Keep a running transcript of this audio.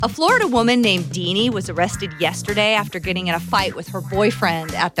A Florida woman named Deanie was arrested yesterday after getting in a fight with her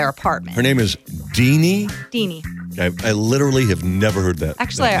boyfriend at their apartment. Her name is Deanie? Deanie. I literally have never heard that.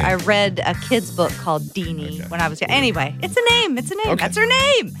 Actually, I read a kid's book called Deanie when I was young. Anyway, it's a name. Okay. That's her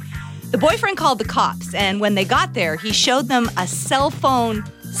name. The boyfriend called the cops, and when they got there, he showed them a cell phone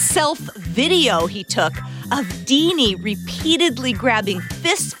self-video he took of Deanie repeatedly grabbing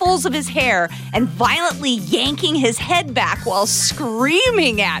fistfuls of his hair and violently yanking his head back while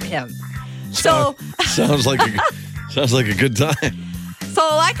screaming at him. Sounds like a good time. So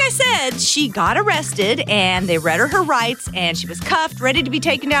like I said, she got arrested and they read her rights and she was cuffed, ready to be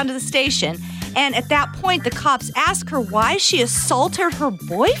taken down to the station. And at that point, the cops asked her why she assaulted her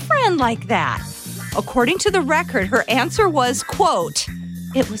boyfriend like that. According to the record, her answer was, quote,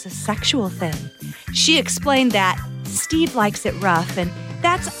 "It was a sexual thing." She explained that Steve likes it rough and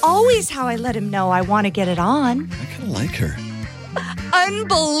that's always how I let him know I want to get it on. I kind of like her.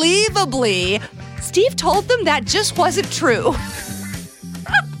 Unbelievably, Steve told them that just wasn't true.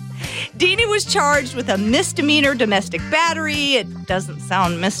 Deanie was charged with a misdemeanor domestic battery. It doesn't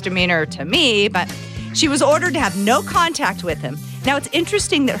sound misdemeanor to me, but she was ordered to have no contact with him. Now, it's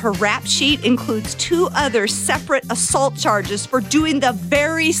interesting that her rap sheet includes 2 other separate assault charges for doing the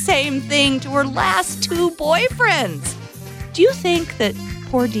very same thing to her last 2 boyfriends. Do you think that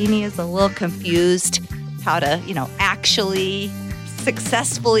poor Deanie is a little confused how to, actually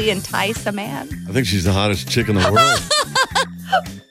successfully entice a man? I think she's the hottest chick in the world.